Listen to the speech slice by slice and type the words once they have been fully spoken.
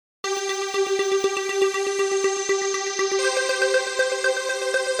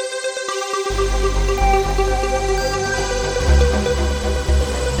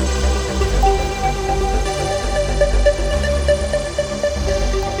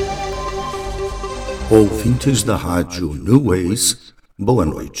Ouvintes da rádio New Ways, boa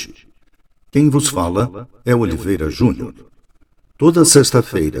noite. Quem vos fala é Oliveira Júnior. Toda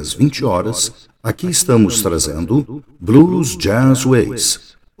sexta-feira às 20 horas, aqui estamos trazendo Blues Jazz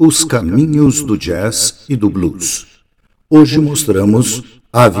Ways, os caminhos do jazz e do blues. Hoje mostramos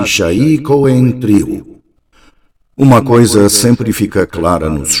Avishai Cohen Trio. Uma coisa sempre fica clara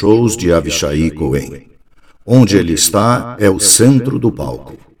nos shows de Avishai Cohen. Onde ele está é o centro do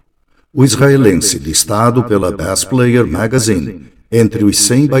palco. O israelense, listado pela Bass Player Magazine entre os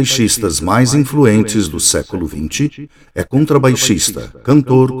 100 baixistas mais influentes do século XX, é contrabaixista,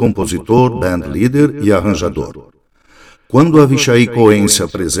 cantor, compositor, bandleader e arranjador. Quando Avishai Cohen se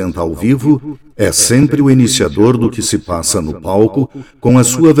apresenta ao vivo, é sempre o iniciador do que se passa no palco com a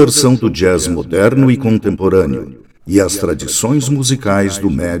sua versão do jazz moderno e contemporâneo e as tradições musicais do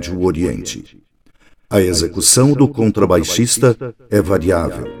Médio Oriente. A execução do contrabaixista é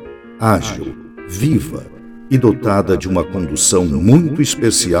variável, ágil, viva e dotada de uma condução muito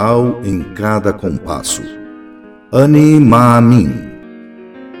especial em cada compasso. Ani Ma'amin.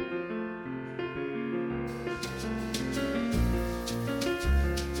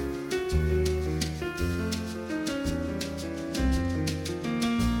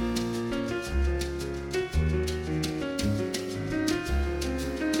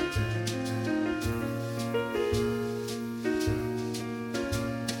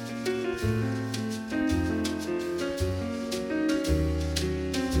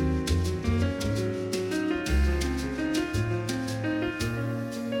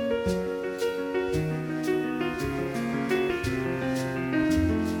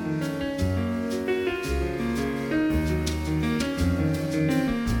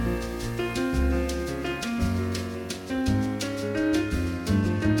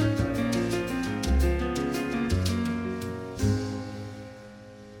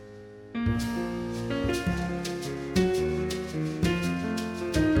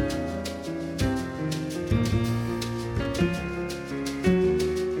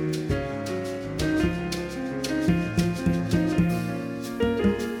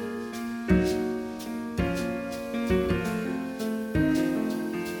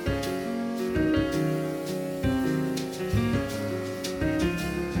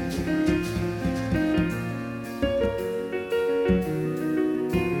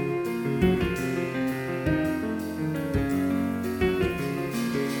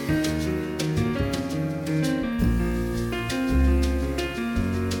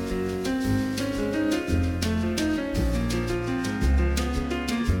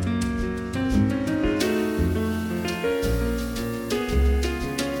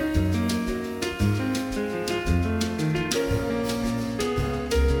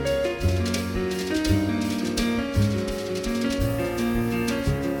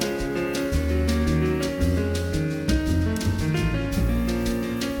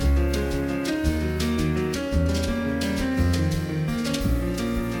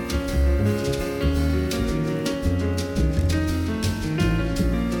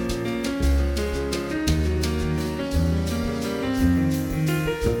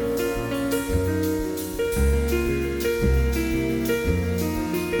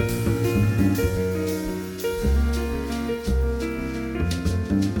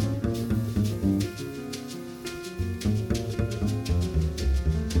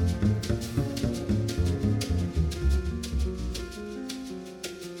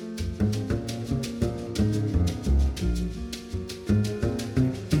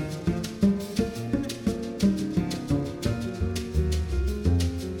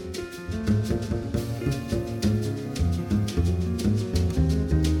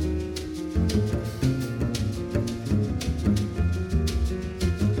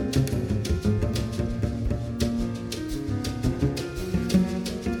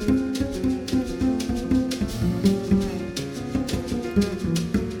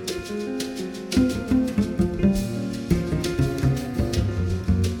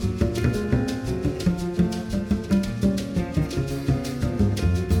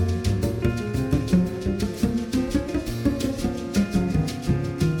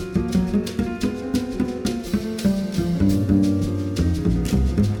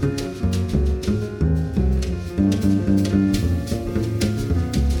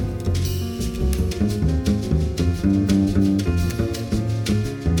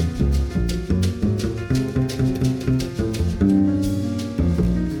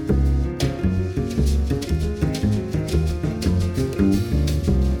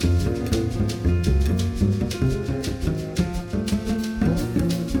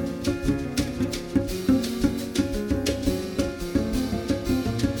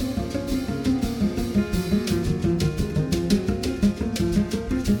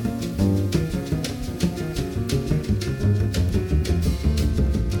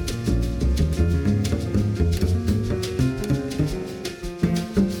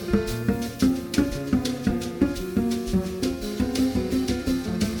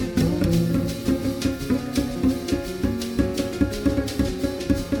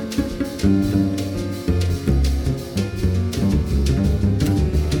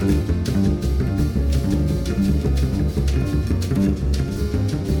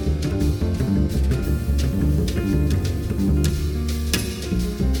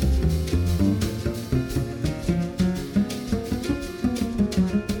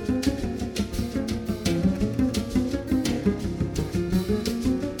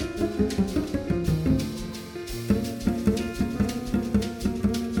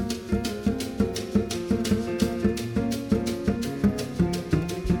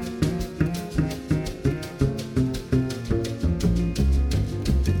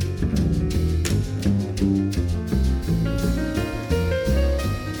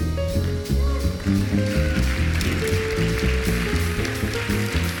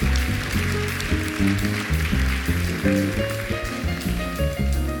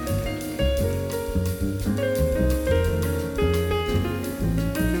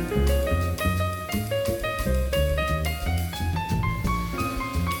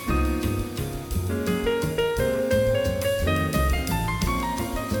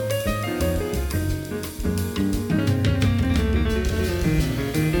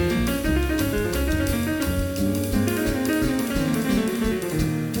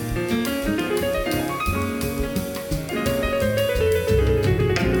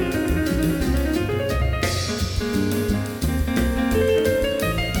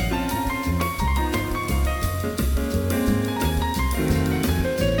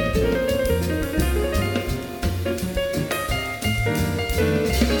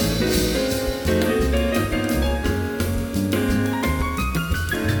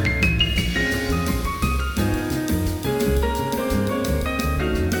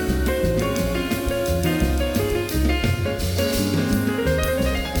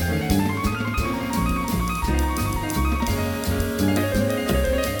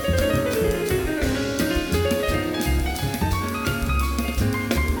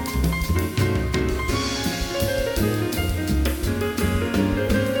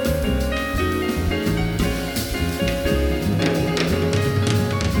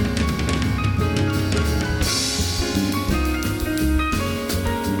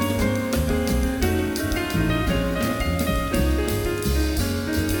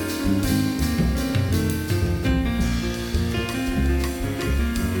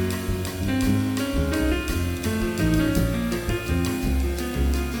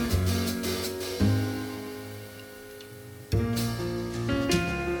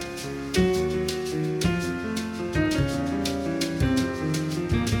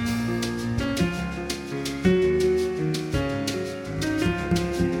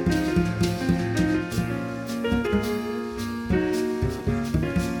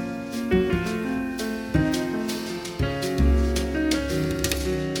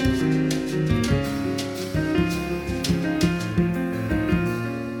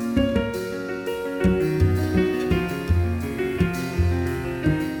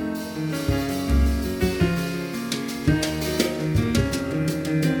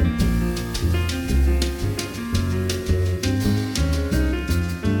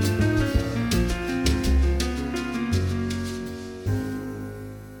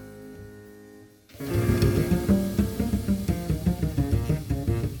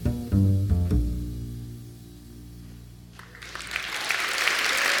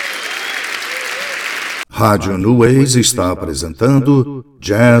 Rádio New Ways está apresentando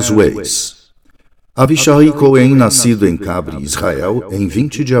Jazz Ways. Avishai Cohen, nascido em Cabre, Israel, em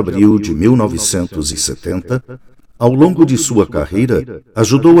 20 de abril de 1970, ao longo de sua carreira,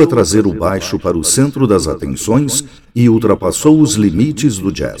 ajudou a trazer o baixo para o centro das atenções e ultrapassou os limites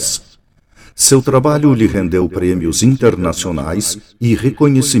do jazz. Seu trabalho lhe rendeu prêmios internacionais e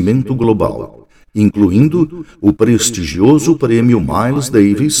reconhecimento global, incluindo o prestigioso prêmio Miles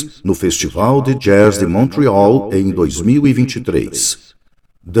Davis no Festival de Jazz de Montreal em 2023.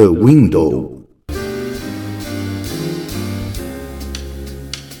 The Window.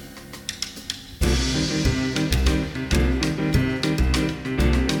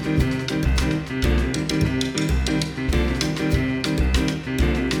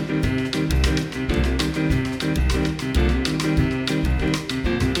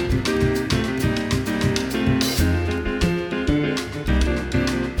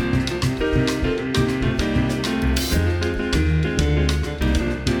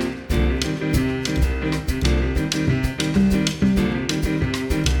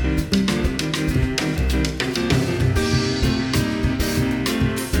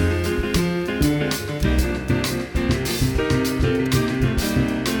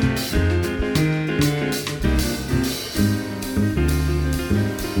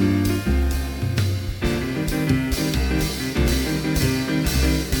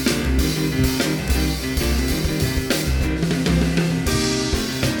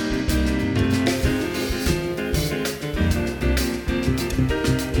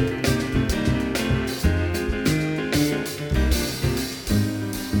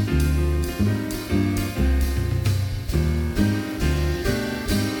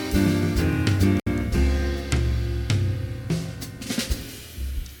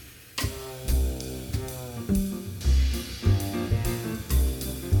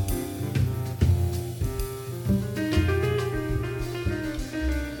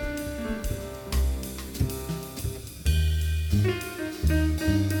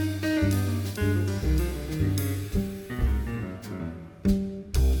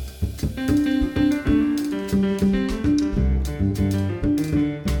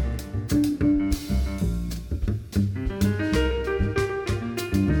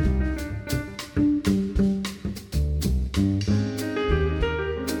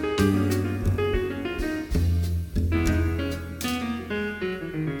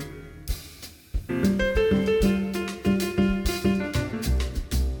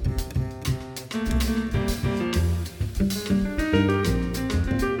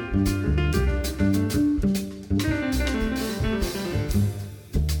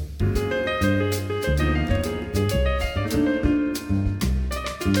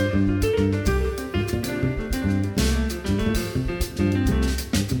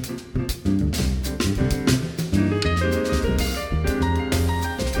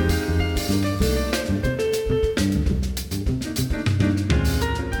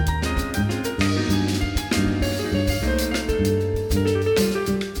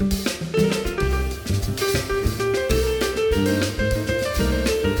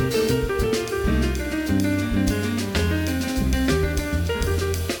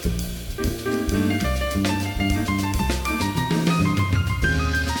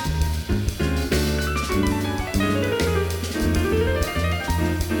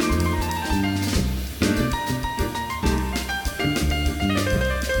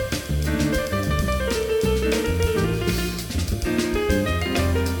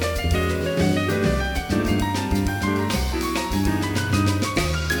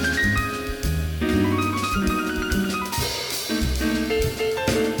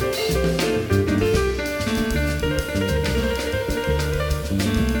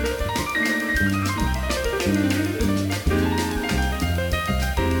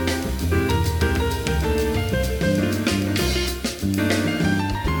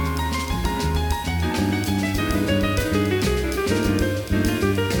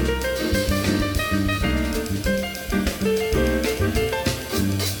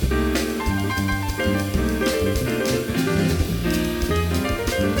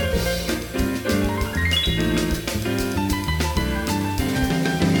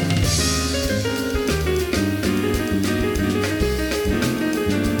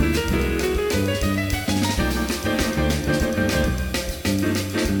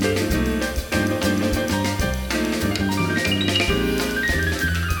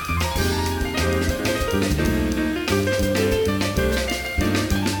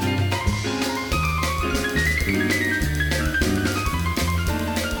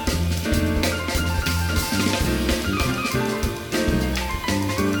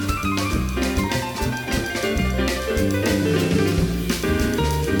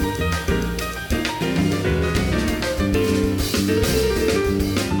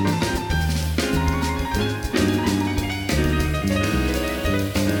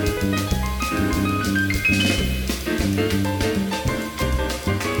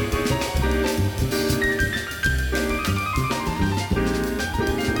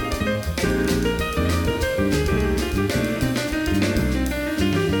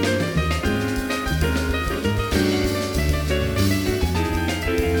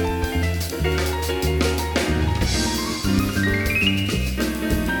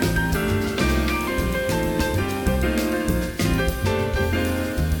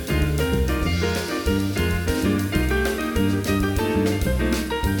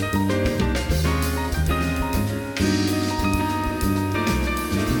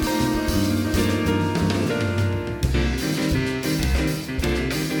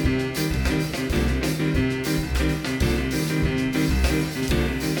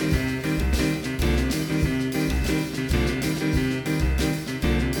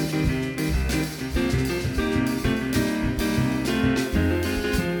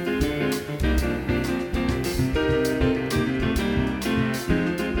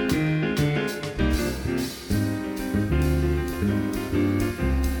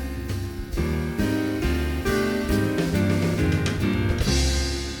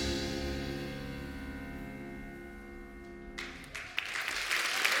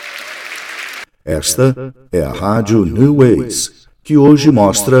 Esta é a rádio New Ways, que hoje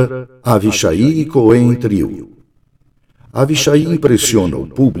mostra Avishai Cohen Trio. Avishai impressiona o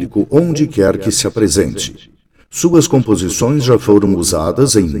público onde quer que se apresente. Suas composições já foram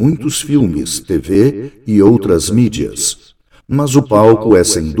usadas em muitos filmes, TV e outras mídias. Mas o palco é,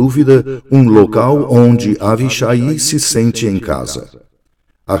 sem dúvida, um local onde Avishai se sente em casa.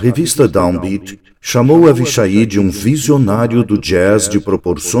 A revista Downbeat chamou Avishai de um visionário do jazz de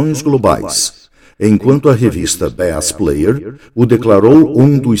proporções globais, enquanto a revista Bass Player o declarou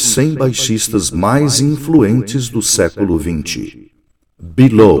um dos 100 baixistas mais influentes do século XX.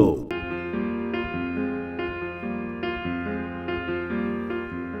 Below.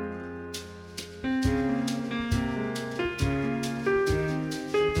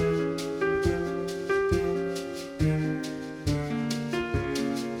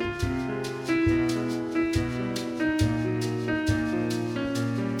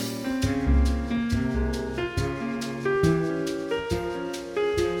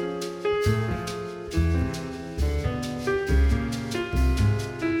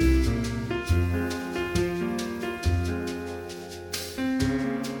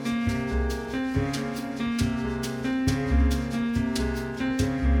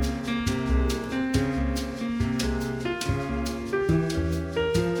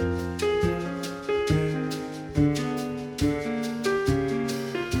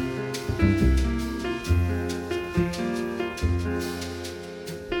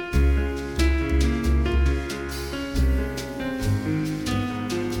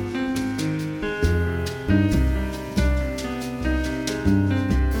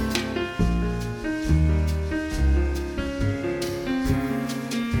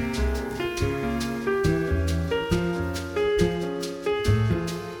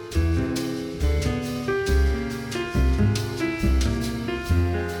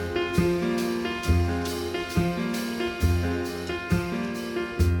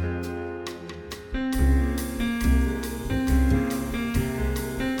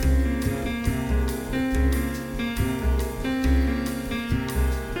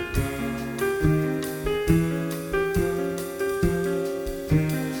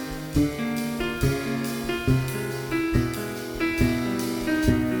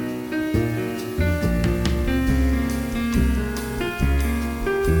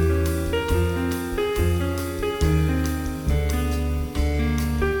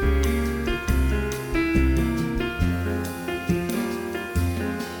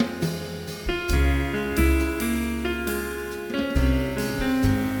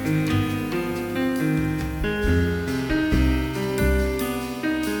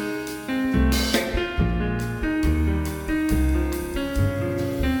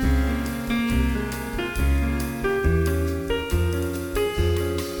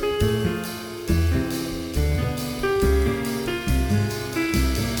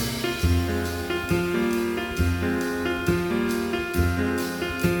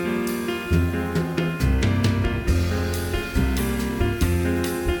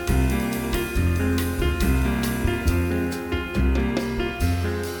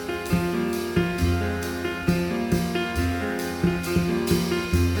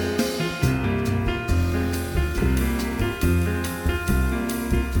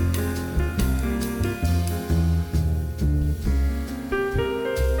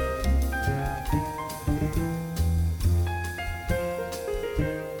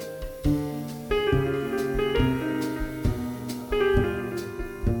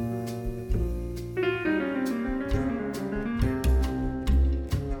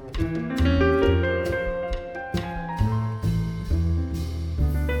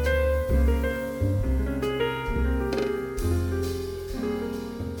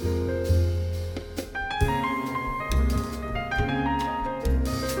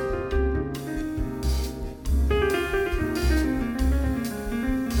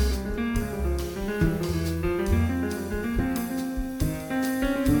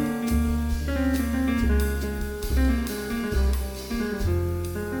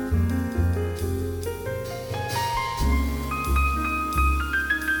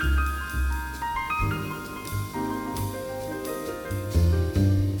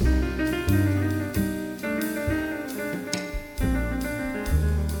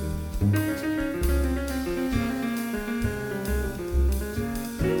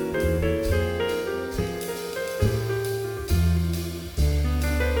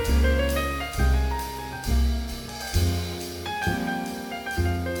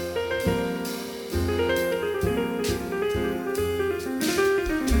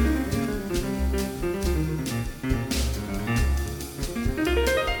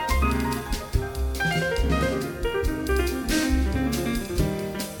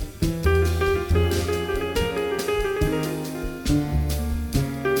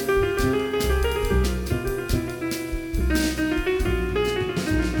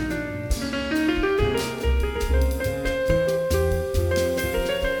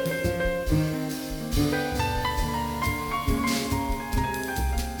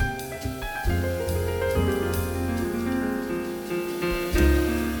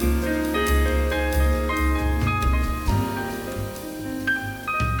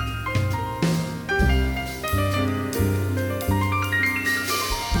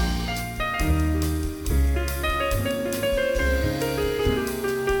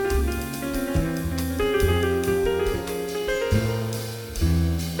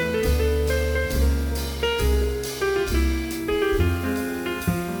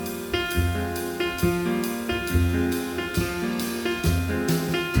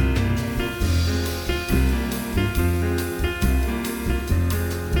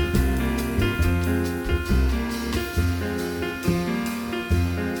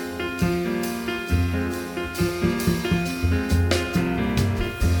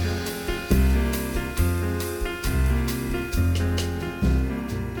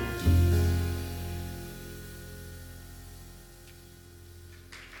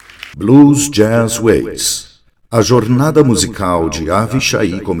 Blues Jazz Ways. A jornada musical de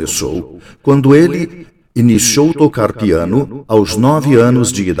Avishai começou quando ele iniciou tocar piano aos 9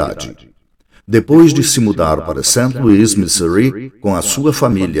 anos de idade. Depois de se mudar para St. Louis, Missouri, com a sua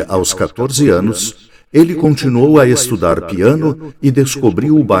família aos 14 anos, ele continuou a estudar piano e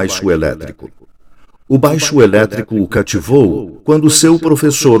descobriu o baixo elétrico. O baixo elétrico o cativou quando seu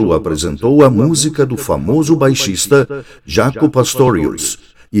professor o apresentou à música do famoso baixista Jaco Pastorius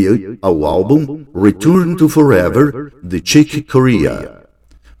e ao álbum Return to Forever, de Chick Corea.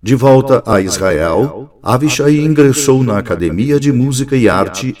 De volta a Israel, Avishai ingressou na Academia de Música e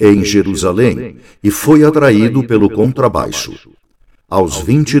Arte em Jerusalém e foi atraído pelo contrabaixo. Aos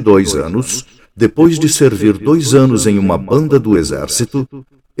 22 anos, depois de servir 2 anos em uma banda do exército,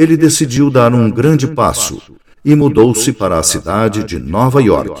 ele decidiu dar um grande passo e mudou-se para a cidade de Nova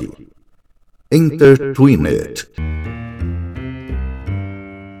York. Intertwined.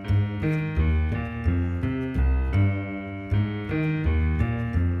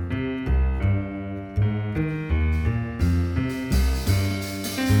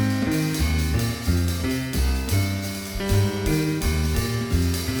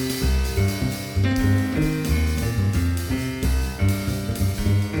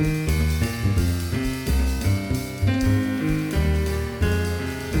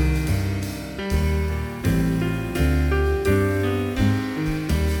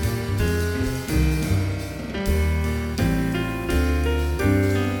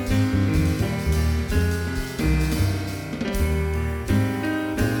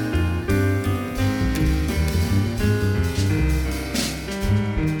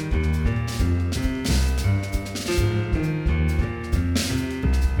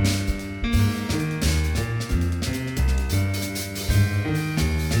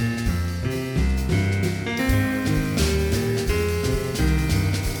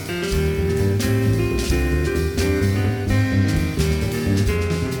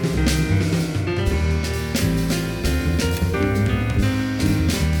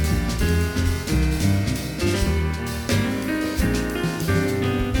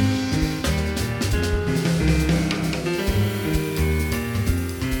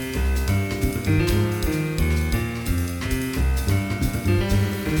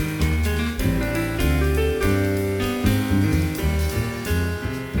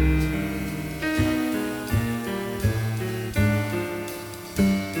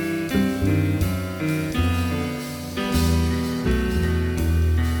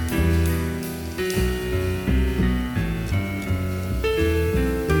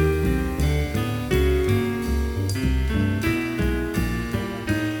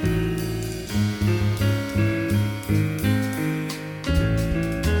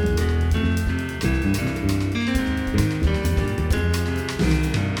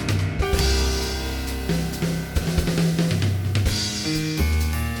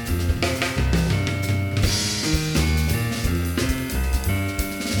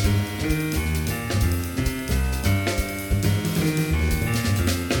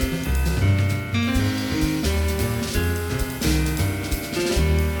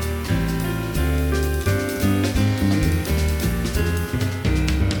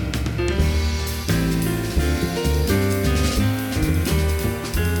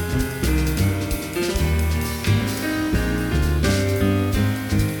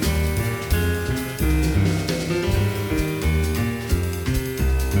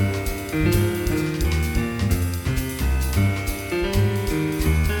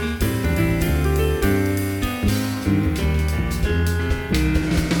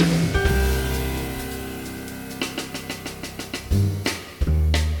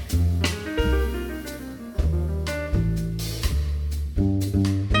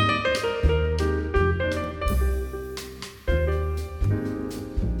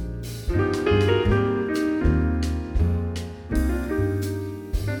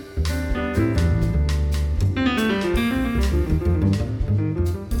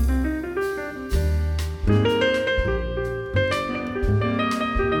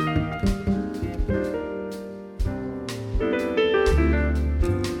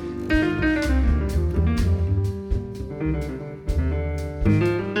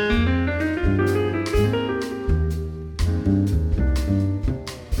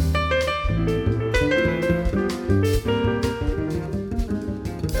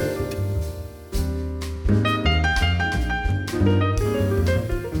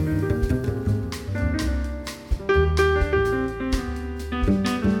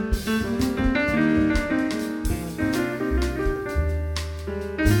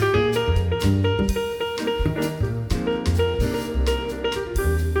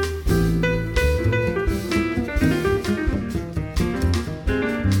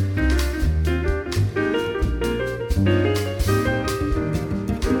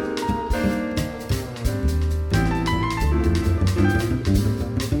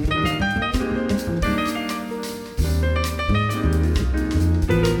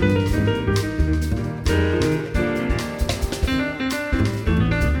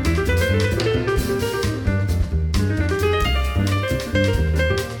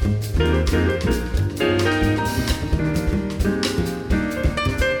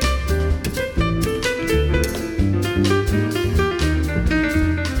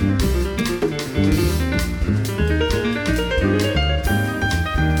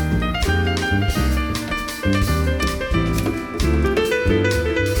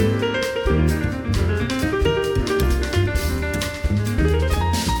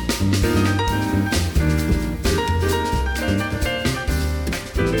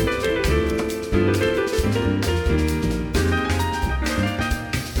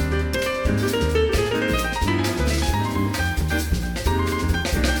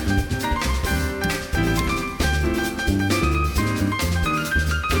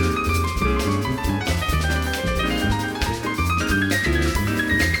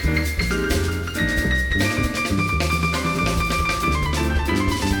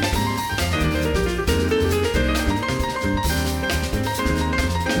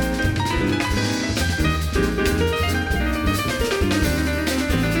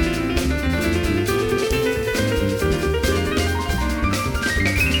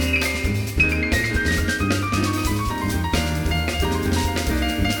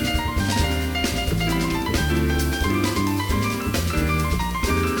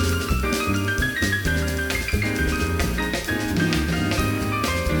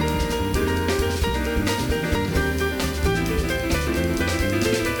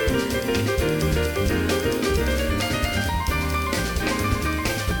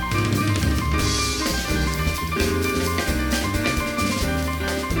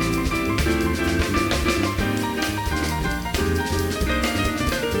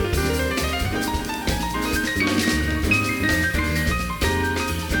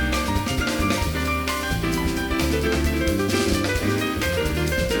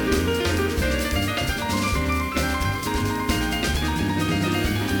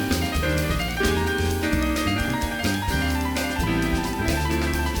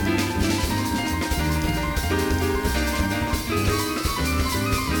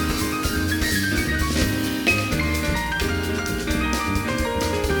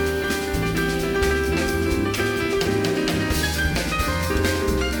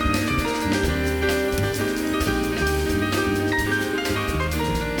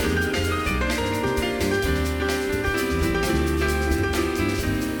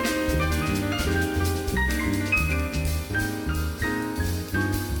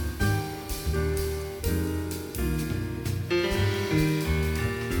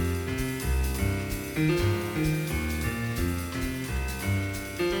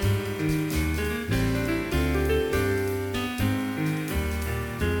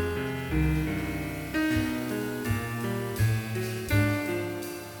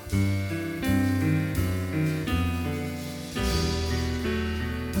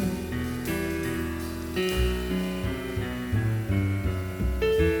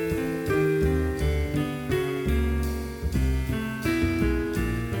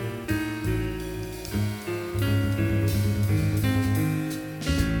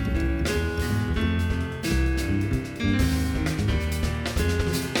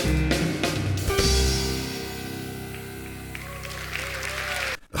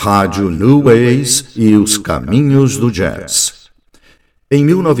 Rádio New Ways e os caminhos do jazz. Em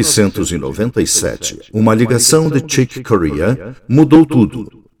 1997, uma ligação de Chick Corea mudou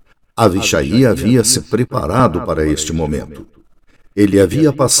tudo. Avishai havia se preparado para este momento. Ele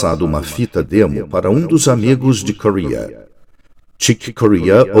havia passado uma fita demo para um dos amigos de Corea. Chick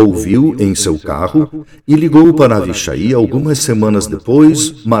Corea ouviu em seu carro e ligou para Avishai algumas semanas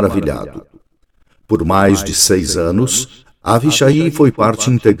depois, maravilhado. Por mais de 6 anos, Avishai foi parte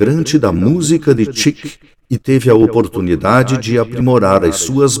integrante da música de Chick e teve a oportunidade de aprimorar as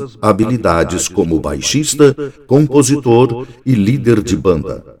suas habilidades como baixista, compositor e líder de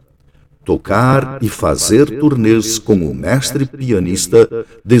banda. Tocar e fazer turnês com o mestre pianista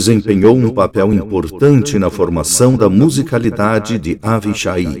desempenhou um papel importante na formação da musicalidade de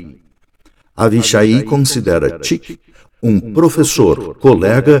Avishai. Avishai considera Chick um professor,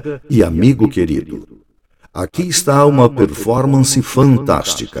 colega e amigo querido. Aqui está uma performance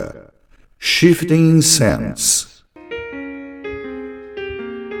fantástica. Shifting Sands.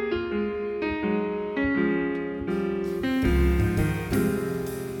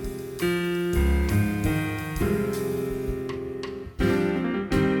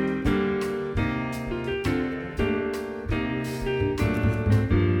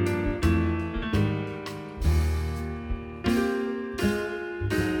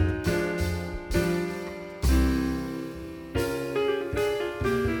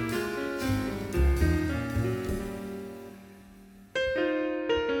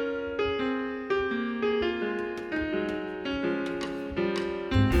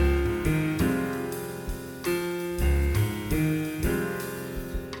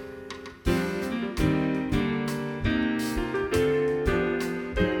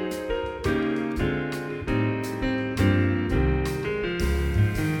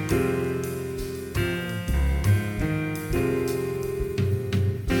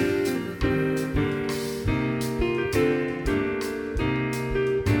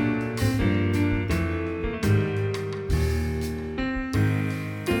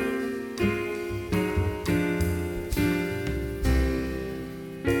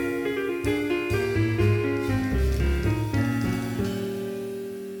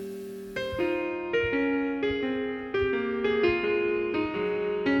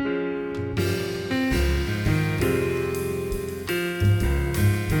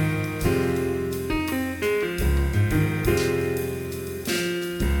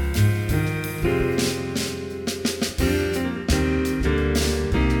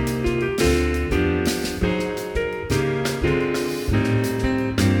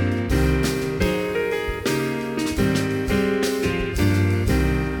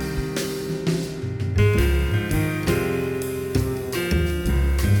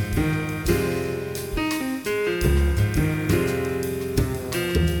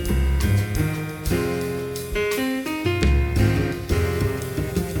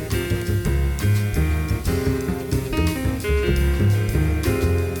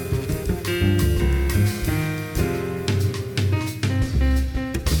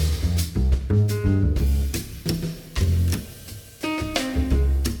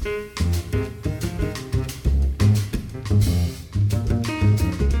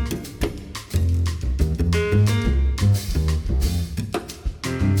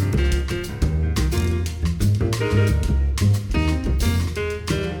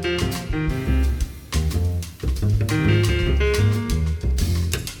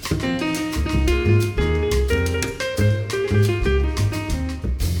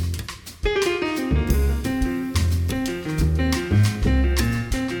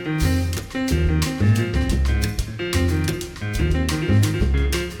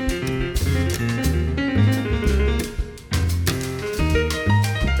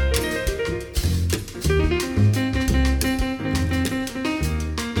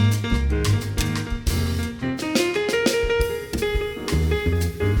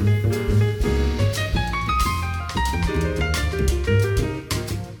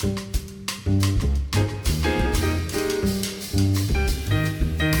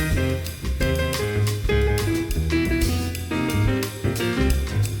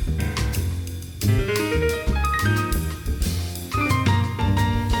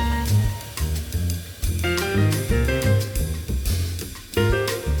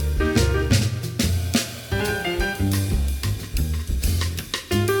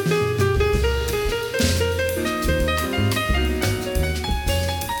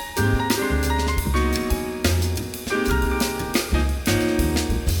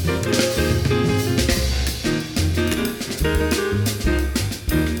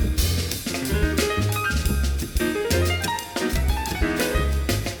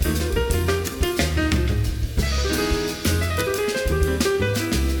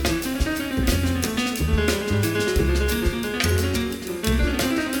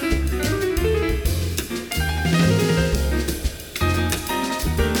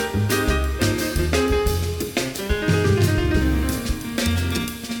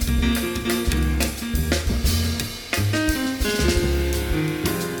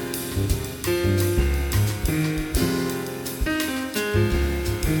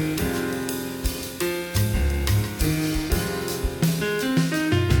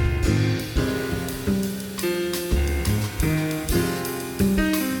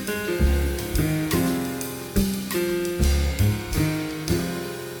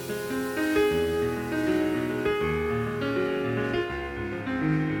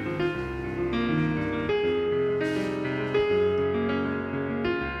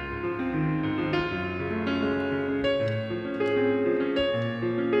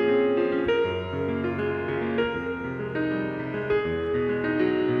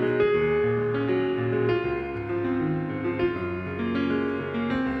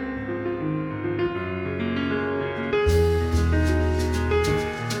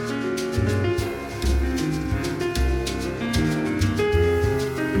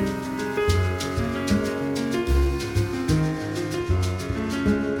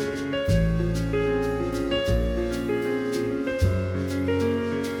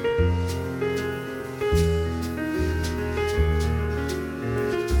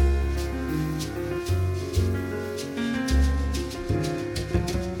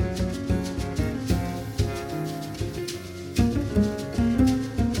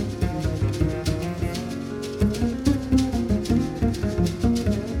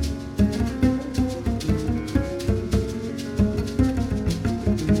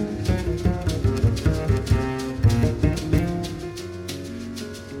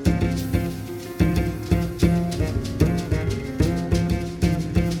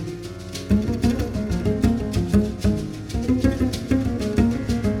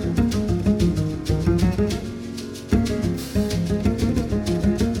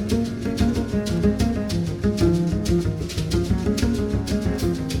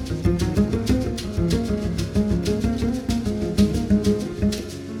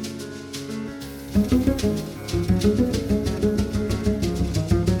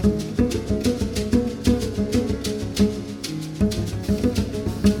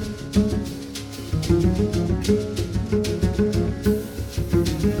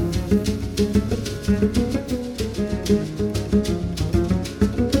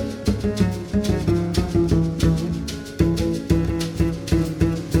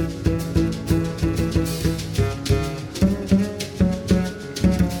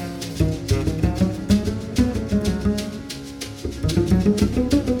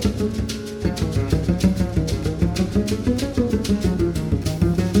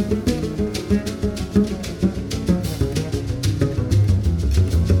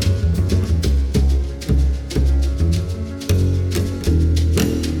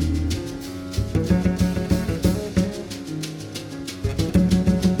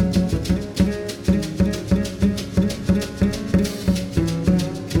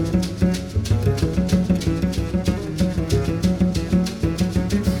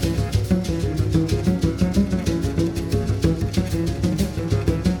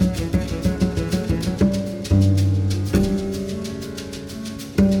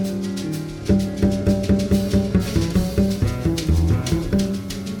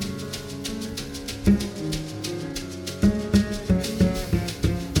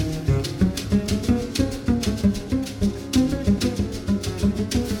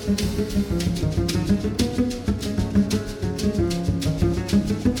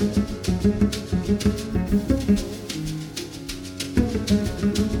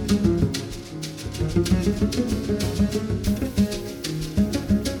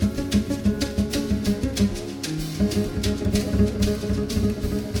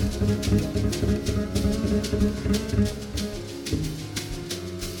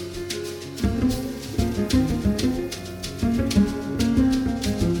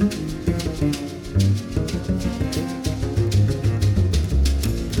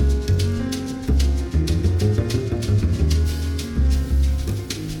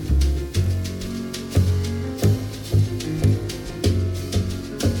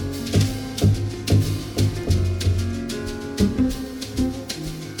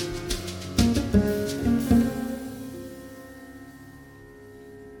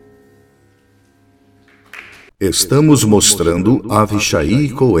 Estamos mostrando Avishai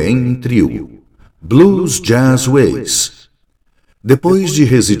Cohen Trio, Blues Jazz Ways. Depois de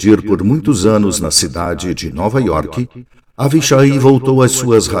residir por muitos anos na cidade de Nova York, Avishai voltou às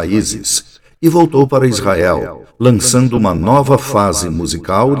suas raízes e voltou para Israel, lançando uma nova fase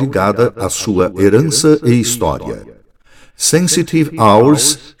musical ligada à sua herança e história. Sensitive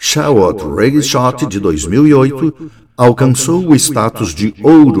Hours Shawot Reggae Shot de 2008 alcançou o status de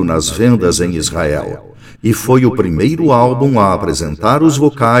ouro nas vendas em Israel e foi o primeiro álbum a apresentar os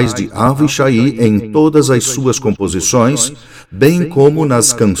vocais de Avishai em todas as suas composições, bem como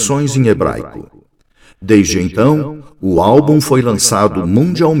nas canções em hebraico. Desde então, o álbum foi lançado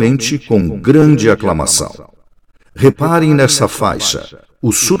mundialmente com grande aclamação. Reparem nessa faixa,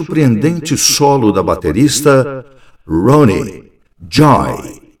 o surpreendente solo da baterista Ronnie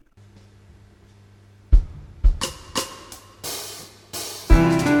Joy.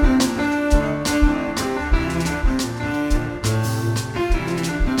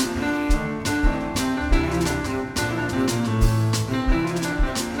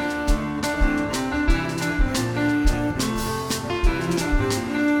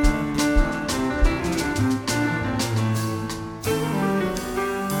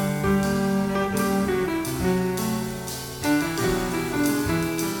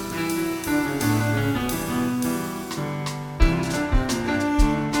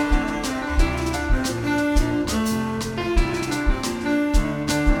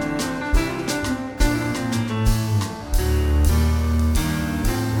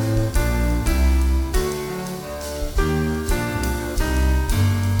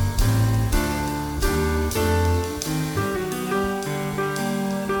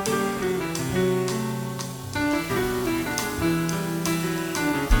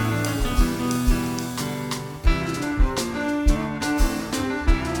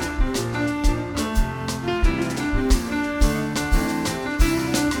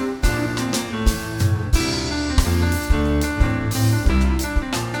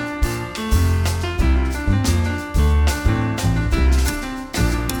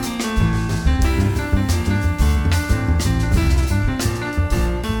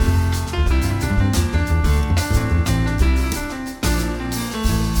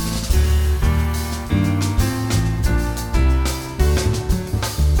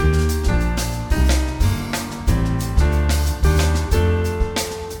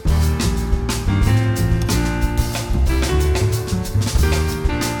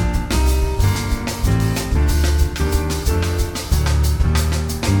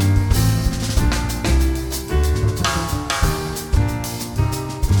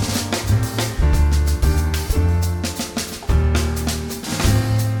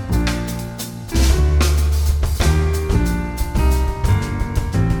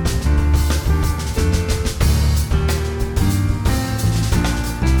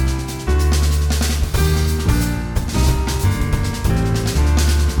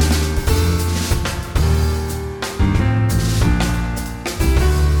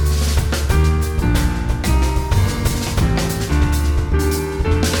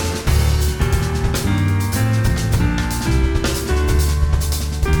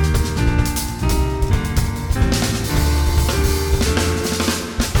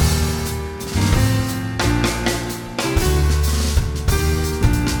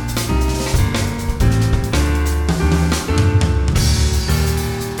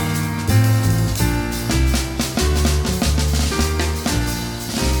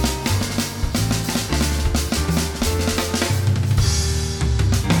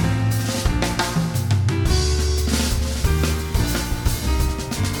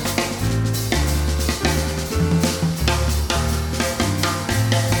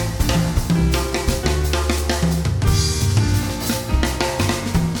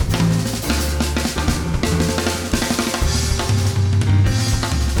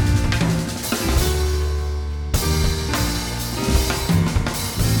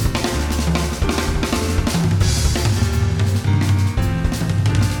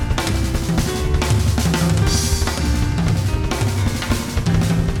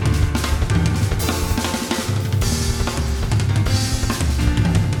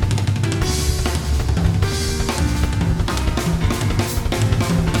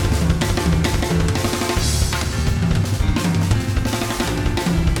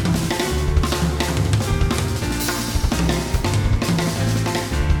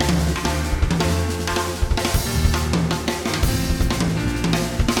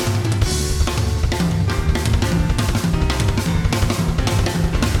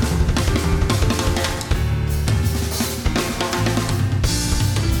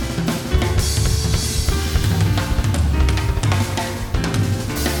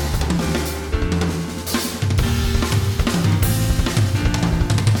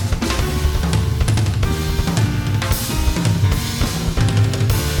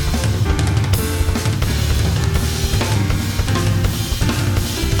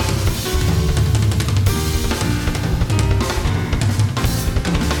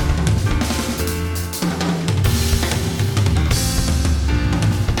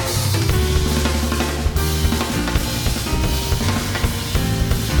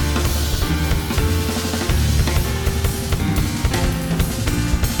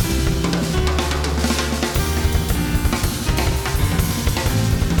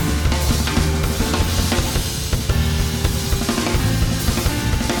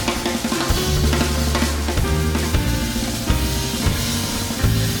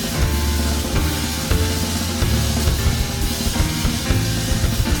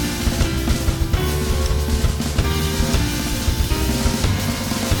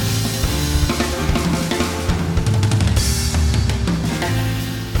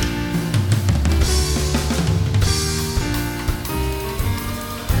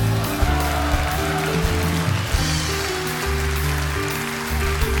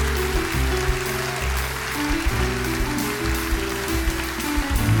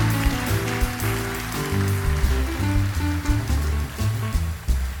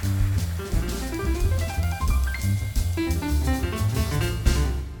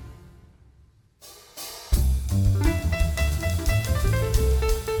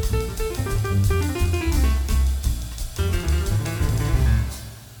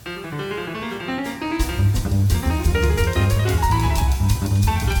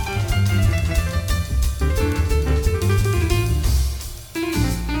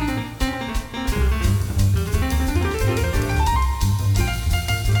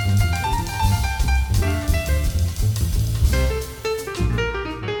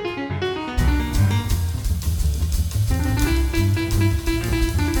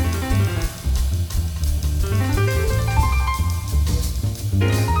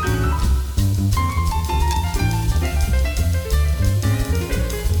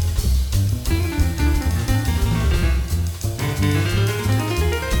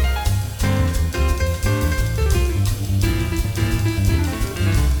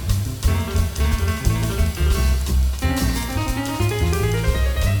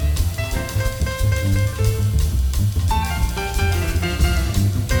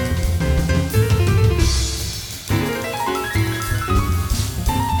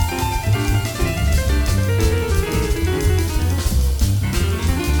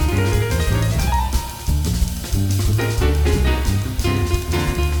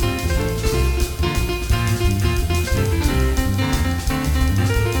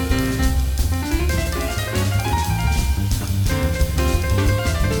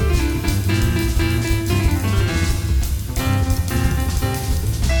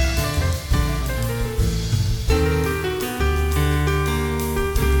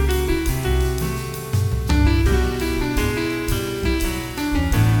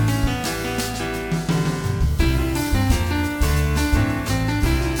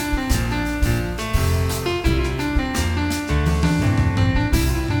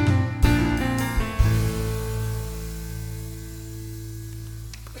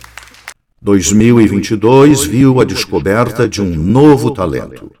 2022 viu a descoberta de um novo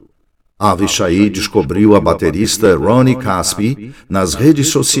talento. Avishai descobriu a baterista Ronnie Caspi nas redes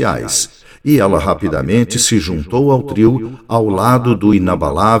sociais e ela rapidamente se juntou ao trio ao lado do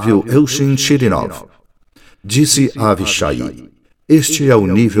inabalável Avishai Cohen. Disse Avishai: "Este é o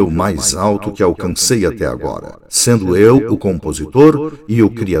nível mais alto que alcancei até agora, sendo eu o compositor e o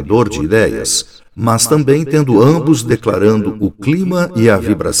criador de ideias, mas também tendo ambos declarando o clima e a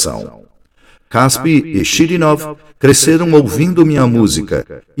vibração. Caspi e Shirinov cresceram ouvindo minha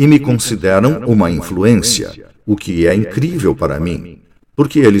música e me consideram uma influência, o que é incrível para mim,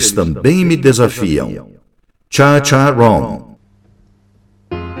 porque eles também me desafiam. Cha-cha Rom."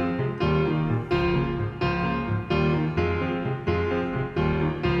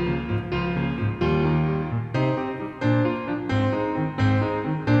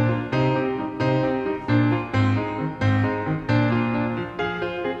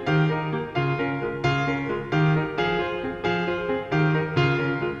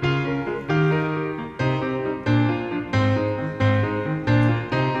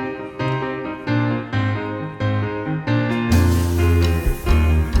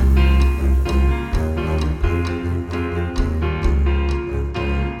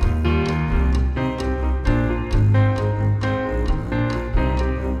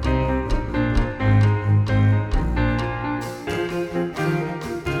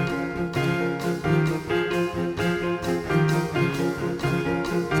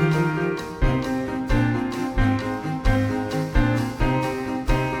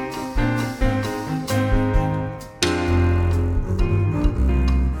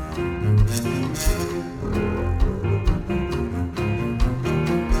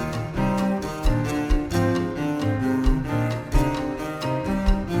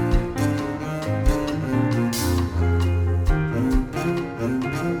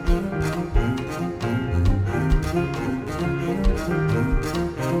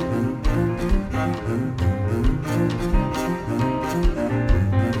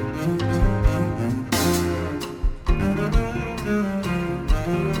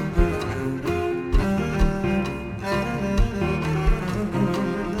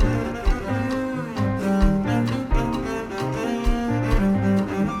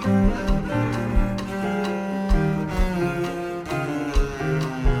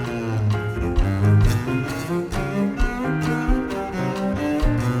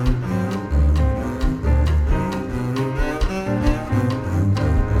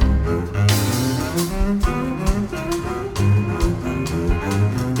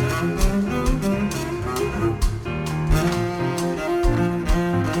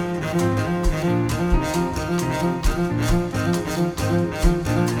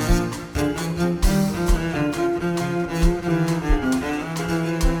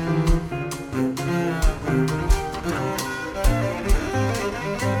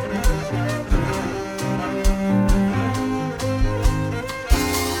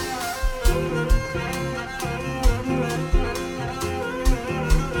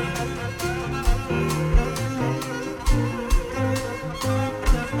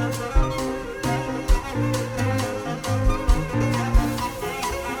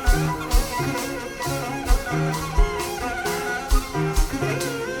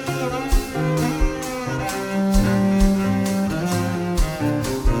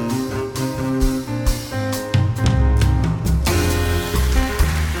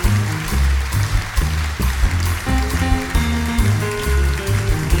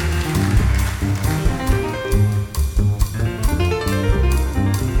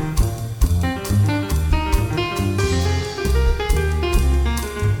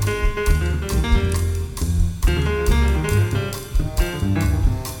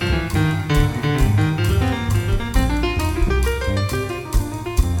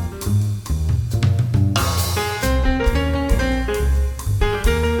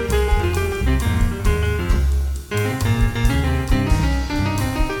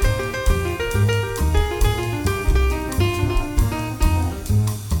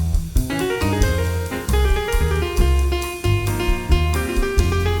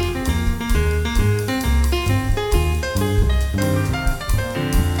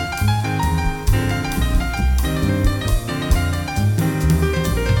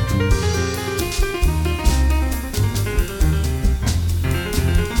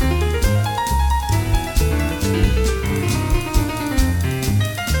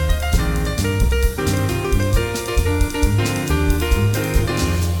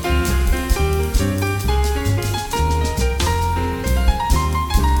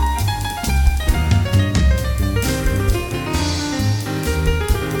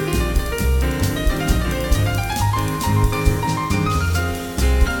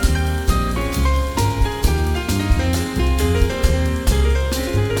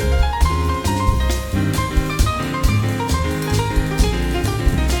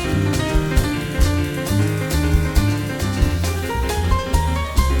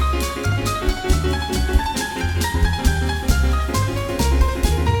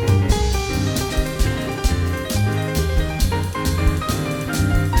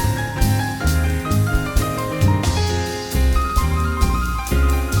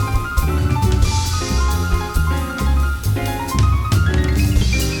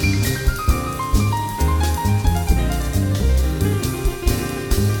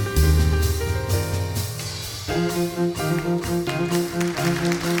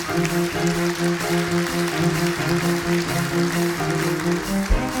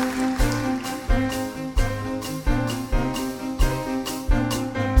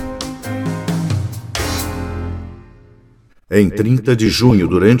 Em 30 de junho,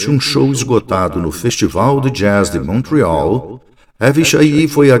 durante um show esgotado no Festival de Jazz de Montreal, Avishai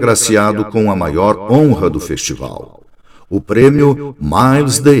foi agraciado com a maior honra do festival, o prêmio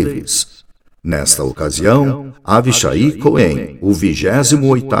Miles Davis. Nesta ocasião, Avishai Cohen, o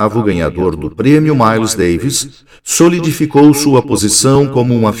 28º ganhador do prêmio Miles Davis, solidificou sua posição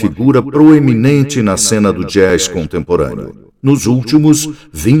como uma figura proeminente na cena do jazz contemporâneo, nos últimos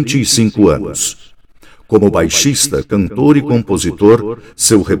 25 anos. Como baixista, cantor e compositor,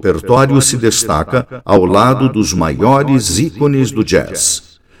 seu repertório se destaca ao lado dos maiores ícones do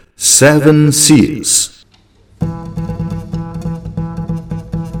jazz. Seven Seas.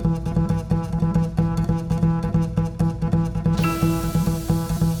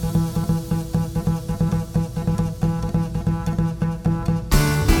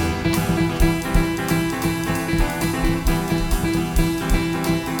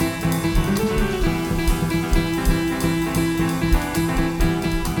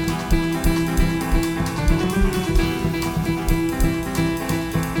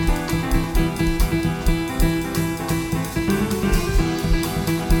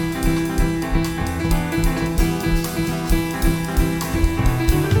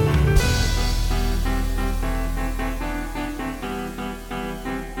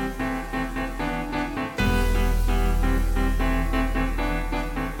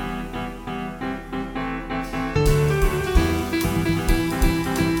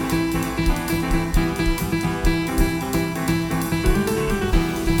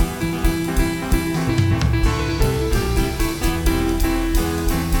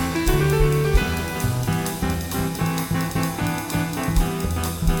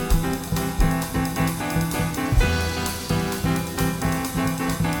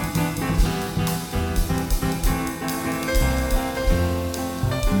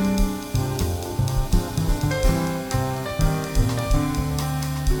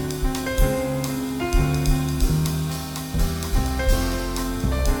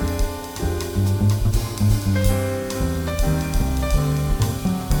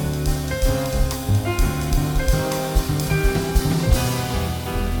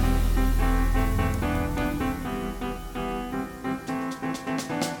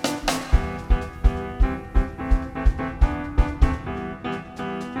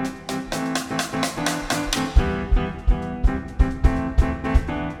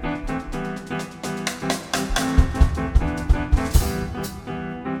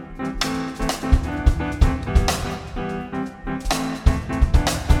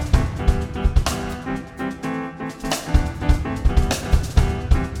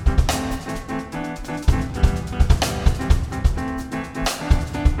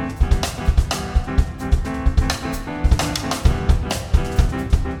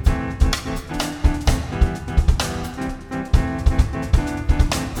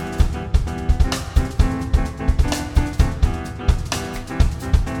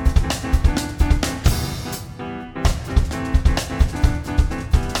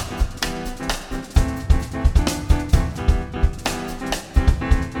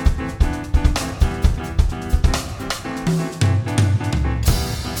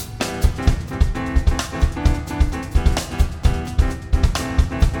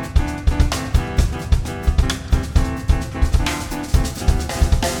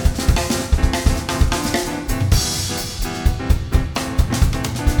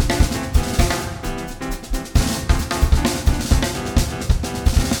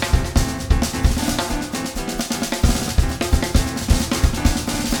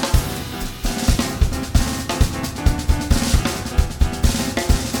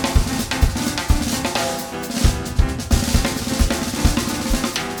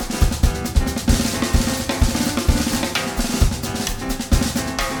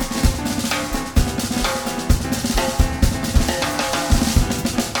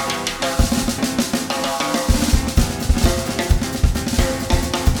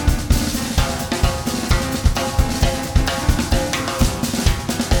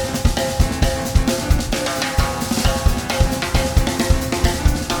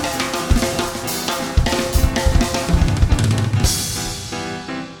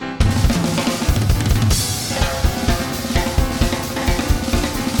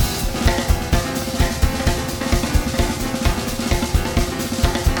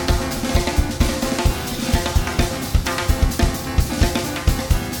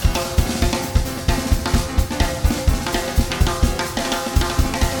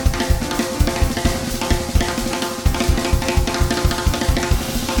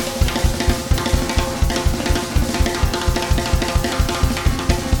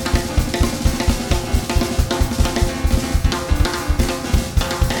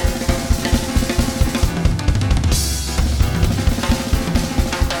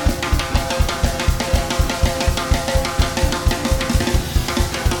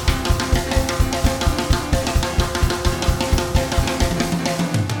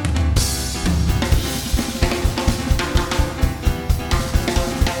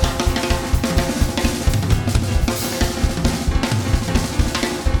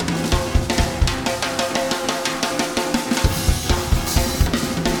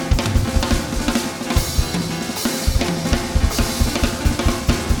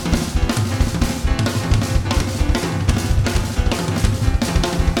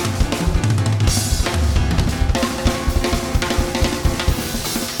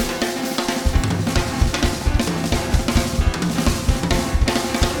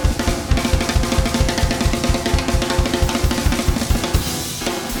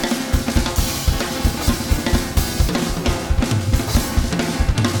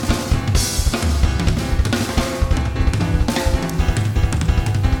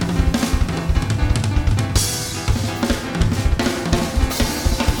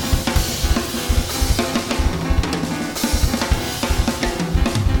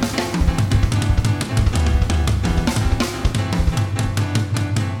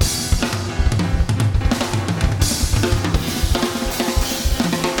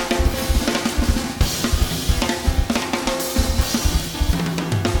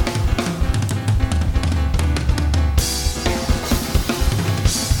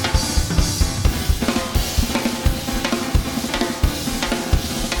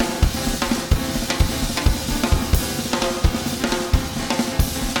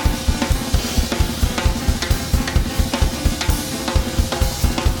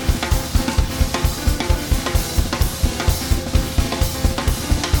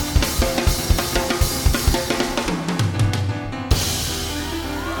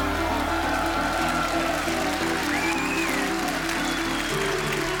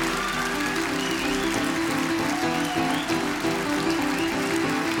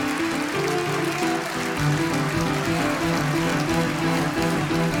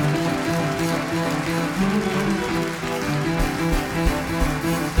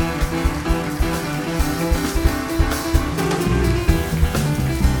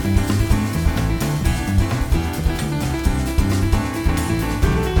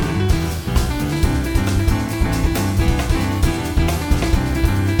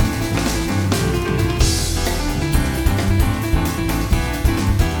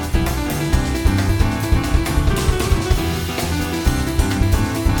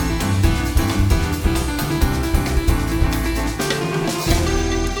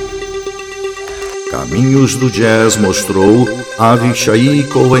 Caminhos do Jazz mostrou Avishai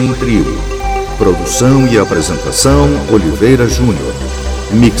Cohen Trio. Produção e apresentação Oliveira Júnior.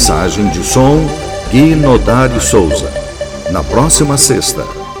 Mixagem de som Gui Nodari Souza. Na próxima sexta,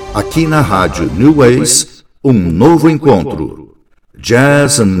 aqui na rádio New Ways, um novo encontro.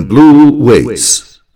 Jazz and Blue Ways.